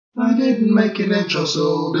I didn't make an intro,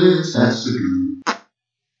 so this has to do.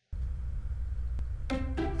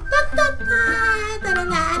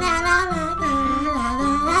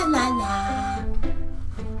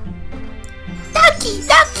 Doki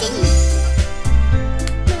Doki!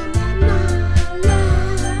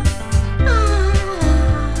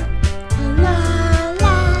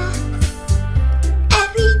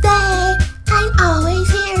 Every day I'm always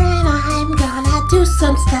here and I'm gonna do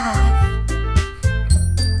some stuff.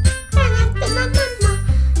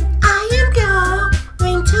 I am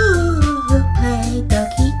going to play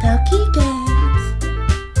Doki Doki games.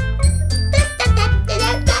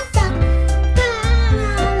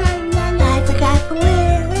 I forgot the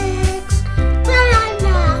lyrics.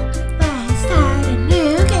 Let's start a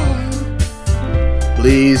new game.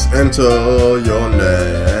 Please enter your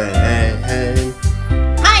name.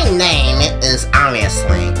 My name is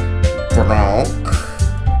obviously BrokeBot.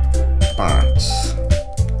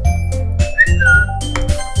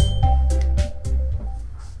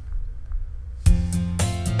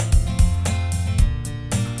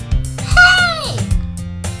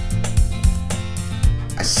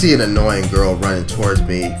 I see an annoying girl running towards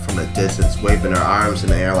me from a distance, waving her arms in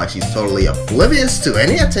the air like she's totally oblivious to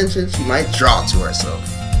any attention she might draw to herself.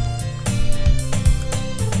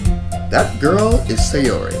 That girl is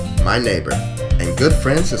Sayori, my neighbor, and good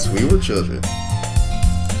friend since we were children.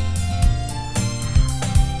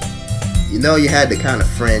 You know, you had the kind of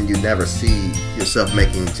friend you never see yourself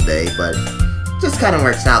making today, but it just kind of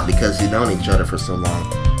works out because you've known each other for so long.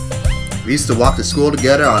 We used to walk to school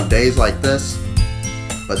together on days like this,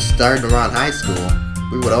 but starting around high school,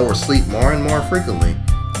 we would oversleep more and more frequently,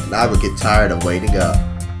 and I would get tired of waiting up.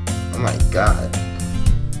 Oh my god.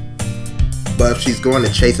 But if she's going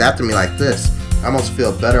to chase after me like this, I almost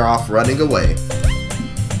feel better off running away.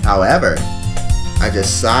 However, I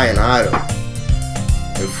just sigh and idle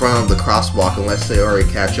in front of the crosswalk and let Sayori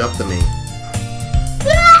catch up to me.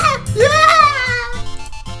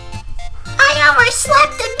 I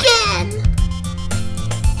overslept again.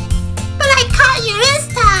 But I caught you this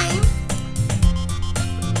time.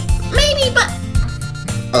 Maybe, but...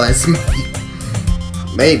 Oh, that's me.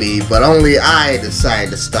 Maybe, but only I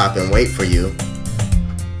decided to stop and wait for you.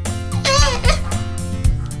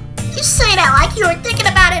 You say that like you were thinking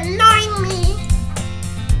about ignoring me.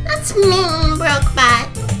 That's mean, BrokeBot.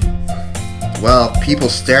 Well, people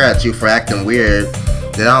stare at you for acting weird.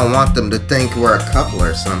 They don't want them to think we're a couple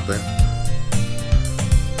or something.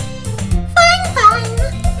 Fine.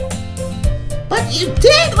 But you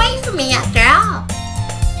did wait for me after all.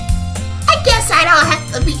 I guess I don't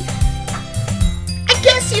have to be... I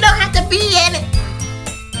guess you don't have to be in it.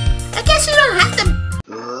 I guess you don't have to...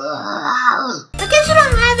 I guess you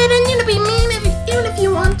don't have it in you to be mean even if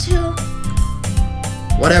you want to.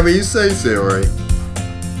 Whatever you say, Sayori.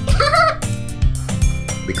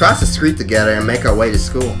 We cross the street together and make our way to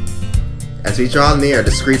school. As we draw near, the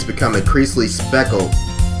streets become increasingly speckled,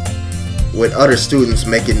 with other students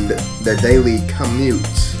making their daily commute.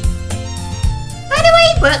 By the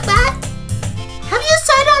way, BrokeBot, have you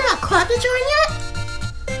decided on a club to join yet?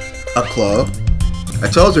 A club? I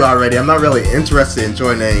told you already, I'm not really interested in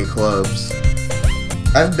joining any clubs.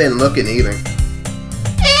 I've been looking either.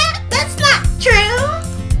 That's not true.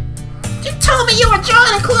 You told me you were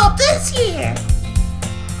joining a club this year.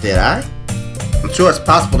 Did I? I'm sure it's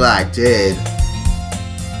possible that I did.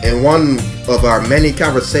 In one of our many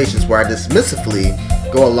conversations where I dismissively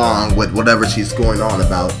go along with whatever she's going on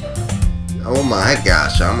about. Oh my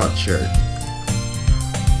gosh, I'm a jerk.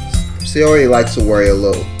 Sayori likes to worry a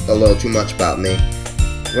little too much about me.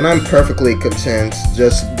 When I'm perfectly content,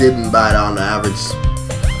 just dipping by on the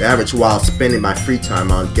average while spending my free time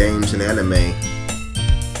on games and anime.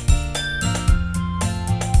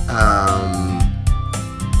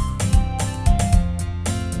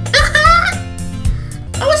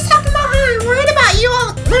 I was talking about how I'm worried about you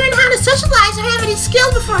all learning how to socialize or have any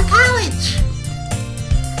skills before college.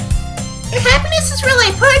 Your happiness is really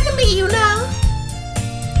important to me, you know.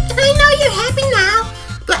 And I know you're happy now,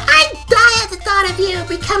 but I die at the thought of you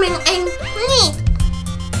becoming a NEET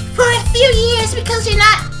for a few years because you're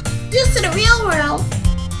not used to the real world.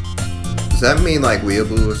 Does that mean like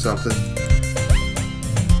weeaboo or something?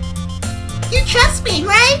 You trust me,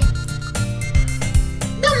 right?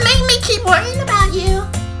 Don't make me keep worrying about you.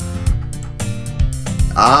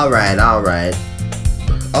 Alright.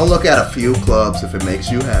 I'll look at a few clubs if it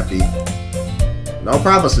makes you happy. No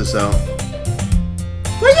promises though.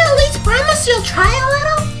 Will you at least promise you'll try a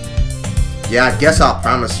little? Yeah, I guess I'll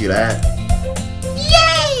promise you that.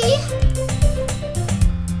 Yay!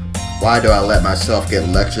 Why do I let myself get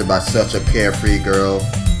lectured by such a carefree girl?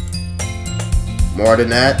 More than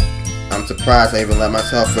that, I'm surprised I even let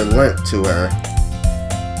myself relent to her.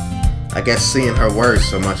 I guess seeing her worry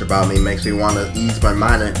so much about me makes me want to ease my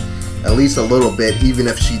mind at least a little bit, even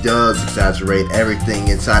if she does exaggerate everything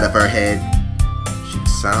inside of her head. She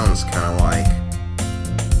sounds kind of like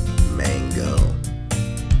Mango.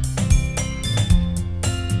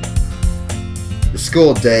 The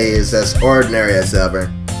school day is as ordinary as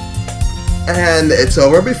ever, and it's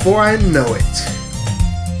over before I know it.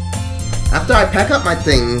 After I pack up my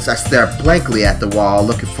things, I stare blankly at the wall,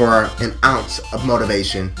 looking for an ounce of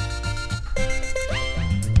motivation.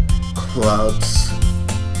 Clubs.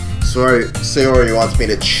 Sayori wants me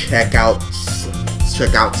to check out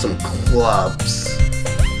some clubs.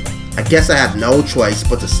 I guess I have no choice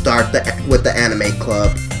but to start with the anime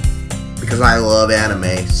club, because I love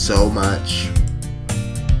anime so much.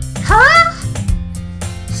 Huh?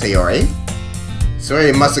 Sayori?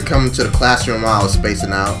 Sayori must have come to the classroom while I was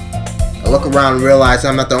spacing out. I look around and realize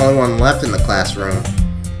I'm not the only one left in the classroom.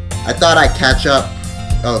 I thought I'd catch up.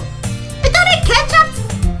 Oh. I thought I'd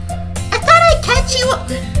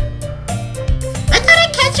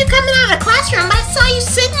catch you coming out of the classroom, but I saw you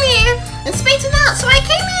sitting there and spacing out, so I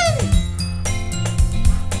came in.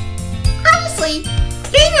 Honestly,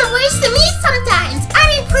 you're even worse than me sometimes. I'm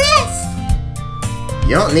impressed.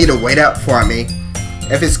 You don't need to wait up for me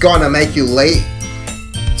if it's going to make you late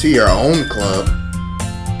to your own club.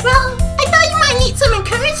 Well, I thought you might need some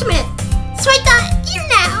encouragement, so I thought, you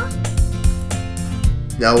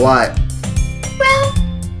know. Know what? Well,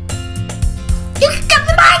 you can come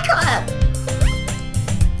to my club.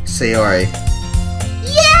 Sayori.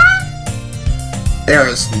 Yeah? There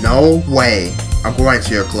is no way I'm going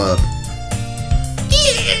to your club.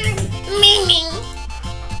 Mimi.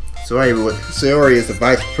 Sayori is the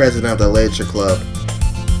vice president of the literature club.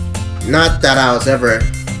 Not that I was ever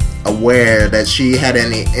aware that she had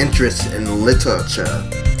any interest in literature.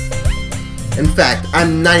 In fact,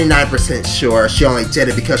 I'm 99% sure she only did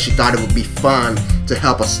it because she thought it would be fun to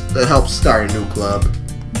help start a new club.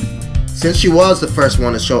 Since she was the first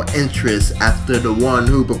one to show interest after the one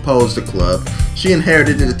who proposed the club, she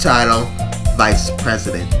inherited the title Vice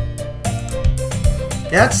President.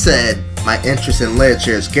 That said, my interest in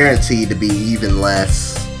literature is guaranteed to be even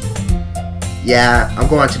less. Yeah, I'm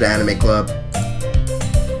going to the anime club.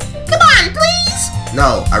 Come on, please!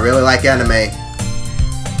 No, I really like anime.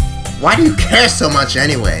 Why do you care so much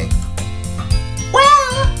anyway?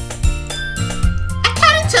 Well, I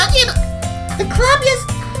kinda told you the club is...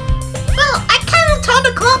 Well, I kinda told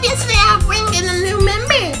the club yesterday I'll bring in a new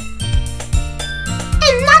member.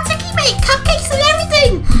 And Natsuki made cupcakes and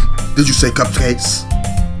everything! Did you say cupcakes?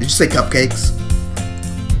 Did you say cupcakes?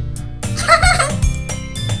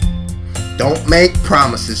 Don't make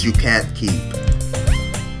promises you can't keep.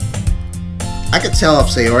 I can tell if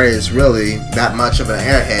Sayori is really that much of an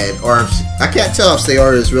airhead, or if I can't tell if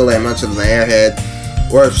Sayori is really that much of an airhead,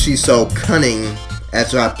 or if she's so cunning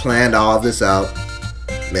after I planned all of this out.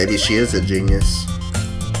 Maybe she is a genius.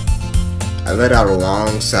 I let out a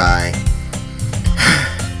long sigh.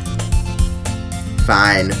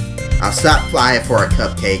 Fine. I'll stop by for a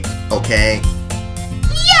cupcake, okay?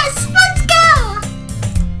 Yes, let's go!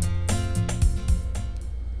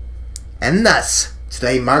 And thus,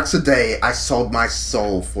 today marks the day I sold my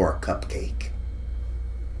soul for a cupcake.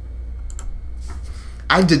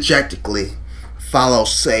 I dejectedly follow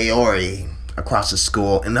Sayori across the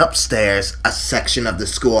school and upstairs, a section of the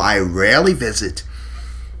school I rarely visit,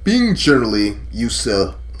 being generally used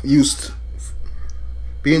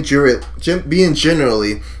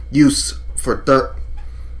for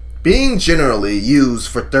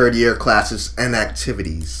third-year classes and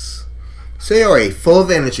activities. Sayori, full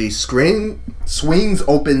of energy, swings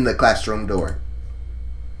open the classroom door.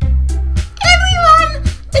 Everyone,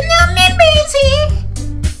 the new member is here!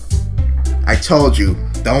 I told you,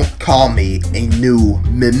 don't call me a new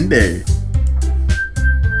member.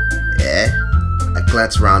 I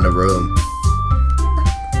glance around the room.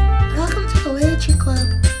 Welcome to the literature club.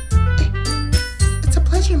 It's a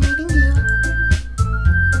pleasure meeting you.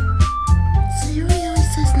 Sayori always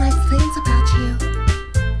says nice things about you.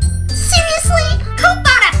 Seriously? Who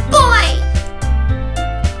bought a boy?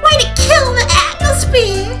 Way to kill the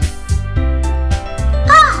atmosphere!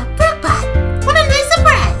 Ah, BrokeBot, what a nice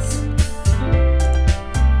surprise!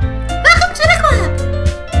 Welcome to the club!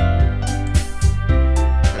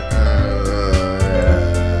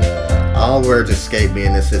 All words escape me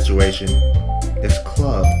in this situation. This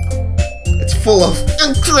club, it's full of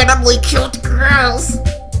Incredibly cute girls!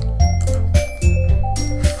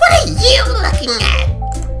 What are you looking at?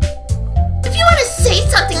 If you want to say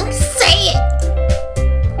something, say it!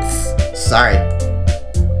 Sorry.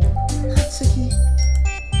 Natsuki,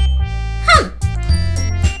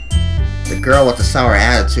 girl with a sour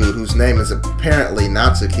attitude, whose name is apparently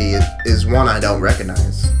Natsuki, is one I don't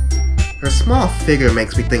recognize. Her small figure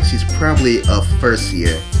makes me think she's probably a first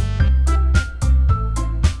year.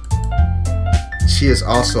 She is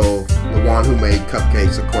also the one who made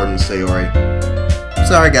cupcakes according to Sayori.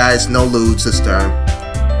 Sorry guys, no lewds this time.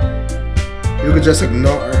 You could just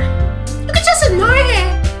ignore her. You could just ignore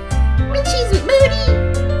her when she's moody.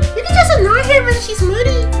 You can just ignore her when she's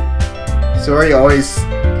moody.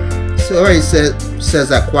 Sayori says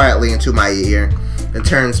that quietly into my ear and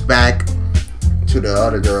turns back to the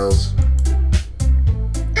other girls.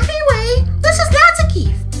 Anyway, this is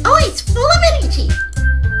Natsuki. Always full of energy.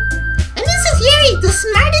 And this is Yuri, the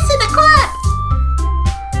smartest in the club.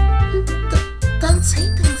 Don't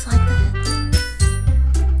say things like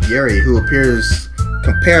that. Yuri, who appears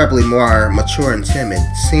comparably more mature and timid,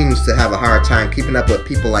 seems to have a hard time keeping up with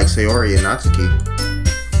people like Sayori and Natsuki.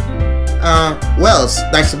 Well, it's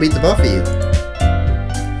nice to meet the both of you.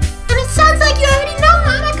 And it sounds like you already know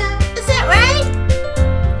Monica. Is that right?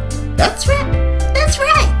 That's right. That's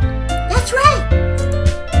right. That's right.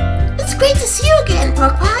 It's great to see you again,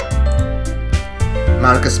 BrokeBot.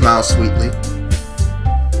 Monica smiles sweetly.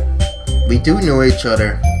 We do know each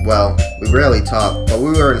other. Well, we rarely talk, but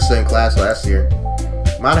we were in the same class last year.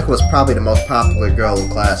 Monica was probably the most popular girl in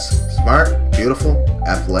class. Smart, beautiful,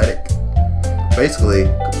 athletic. Basically,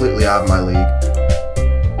 completely out of my league.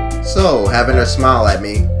 So, having her smile at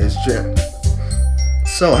me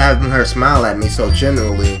so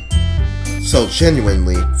genuinely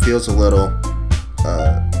feels a little,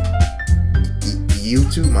 you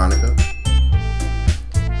too, Monica.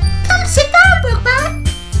 Come sit down, BrokeBot.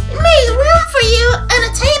 We made room for you and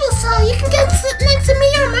a table so you can get to sit next to me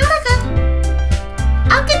or Monica.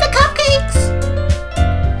 I'll get the cupcakes.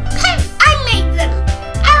 Hey, I made them.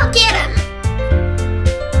 I'll get them.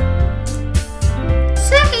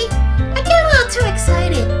 Sorry, I get a little too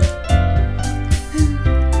excited.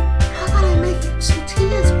 How about I make some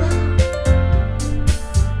tea as well?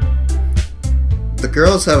 The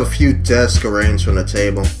girls have a few desks arranged on the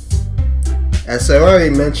table. As I already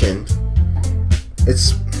mentioned,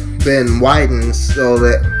 it's been widened so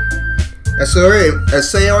that it's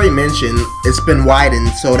been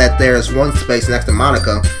widened so that there is one space next to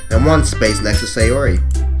Monica and one space next to Sayori.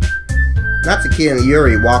 Natsuki and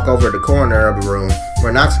Yuri walk over to the corner of the room,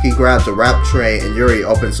 where Natsuki grabs a wrap tray and Yuri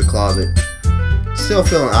opens the closet. Still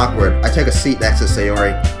feeling awkward, I take a seat next to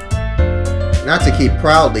Sayori. Natsuki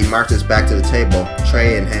proudly marches back to the table,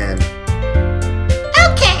 tray in hand.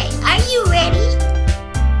 Okay, are you ready?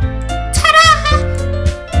 Ta-da!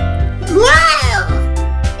 Wow!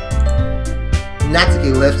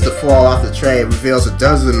 Natsuki lifts the foil off the tray and reveals a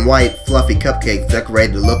dozen white, fluffy cupcakes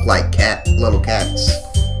decorated to look like little cats.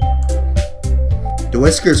 The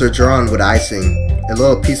whiskers are drawn with icing, and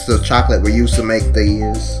little pieces of chocolate were used to make the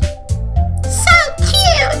ears. So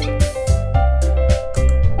cute!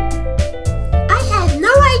 I had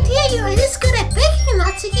no idea you were this good at baking,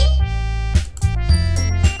 Natsuki.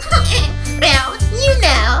 Well, you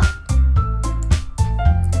know.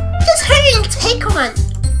 Just hurry and take one.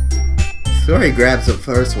 Sayori grabs the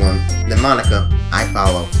first one, then Monica, I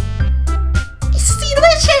follow. It's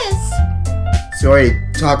delicious! Sayori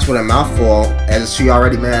talks with a mouthful as she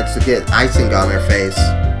already managed to get icing on her face.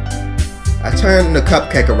 I turn the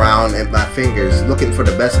cupcake around in my fingers, looking for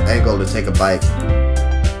the best angle to take a bite.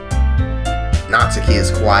 Natsuki is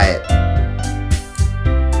quiet.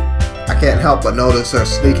 I can't help but notice her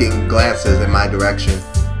sneaking glances in my direction.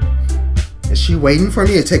 Is she waiting for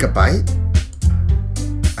me to take a bite?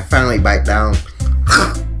 I finally bite down.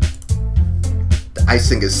 The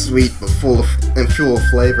icing is sweet but full of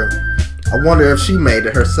flavor. I wonder if she made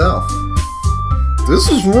it herself. This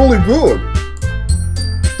is really good.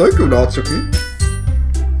 Thank you, Natsuki.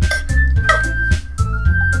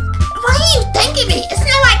 Why are you thanking me? It's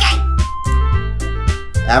not like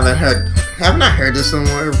Haven't I heard this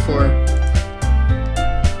somewhere before?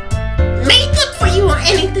 made them for you or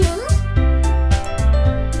anything.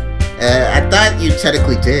 I thought you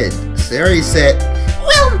technically did. Sayori said...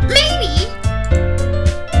 Well, maybe.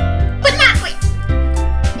 But not with...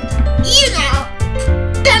 You know.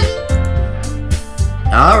 Dummy.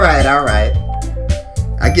 Alright.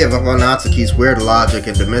 I give up on Natsuki's weird logic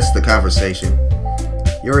and dismiss the conversation.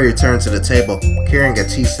 Yuri returns to the table, carrying a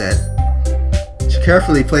tea set. She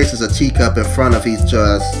carefully places a teacup in front of each of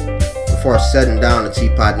us before setting down the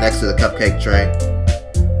teapot next to the cupcake tray.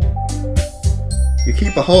 You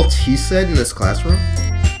keep a whole tea set in this classroom?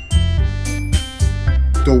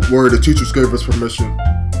 Don't worry, the teachers gave us permission.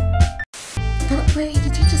 Don't worry,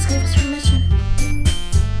 the teachers gave us permission.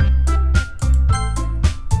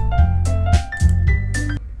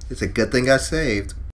 It's a good thing I saved.